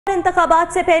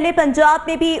इंतखाबात से पहले पंजाब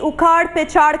में भी उखाड़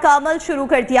पिछाड़ का अमल शुरू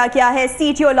कर दिया गया है।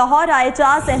 सीटीओ लाहौर राय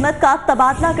इजाज अहमद का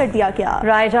तबादला कर दिया गया।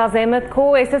 राय इजाज अहमद को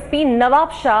SSP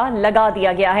नवाबशाह लगा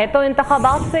दिया गया है। तो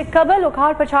इंतखाबात से कबल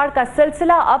उखाड़ पिछाड़ का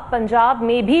सिलसिला अब पंजाब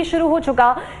में भी शुरू हो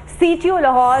चुका। सीटीओ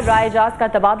लाहौर राय इजाज का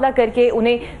तबादला करके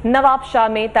उन्हें नवाबशाह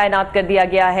में तैनात कर दिया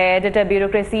गया है। एडिटर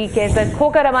ब्यूरोक्रेसी कैसर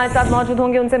खोकर हमारे साथ मौजूद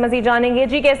होंगे, उनसे मजीद जानेंगे।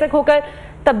 जी कैसर खोकर,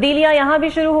 तब्दीलियां यहाँ भी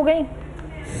शुरू हो गई?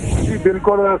 जी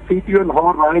बिल्कुल, सीटीओ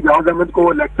लाहौर राय इजाज अहमद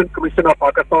को इलेक्शन कमीशन ऑफ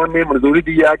पाकिस्तान ने मंजूरी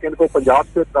दी है कि इनको पंजाब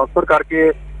से ट्रांसफर करके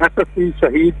SSP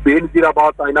शहीद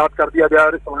बेनजीराबाद तैनात कर दिया गया।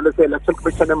 और इस हवाले से इलेक्शन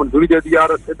कमीशन ने मंजूरी दे दिया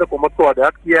और सिंध हुकूमत को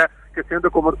हदायत किया है कि सिंध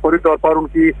हुकूमत फौरी तौर पर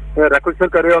उनकी रिक्वेस्ट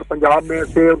करे और पंजाब में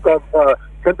से उनका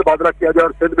सिंध तबादला किया जाए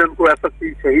और सिंध में उनको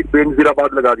SSP शहीद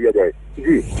बेनजीराबाद लगा दिया जाए।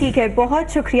 जी ठीक है, बहुत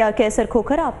शुक्रिया कैसर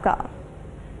खोकर आपका।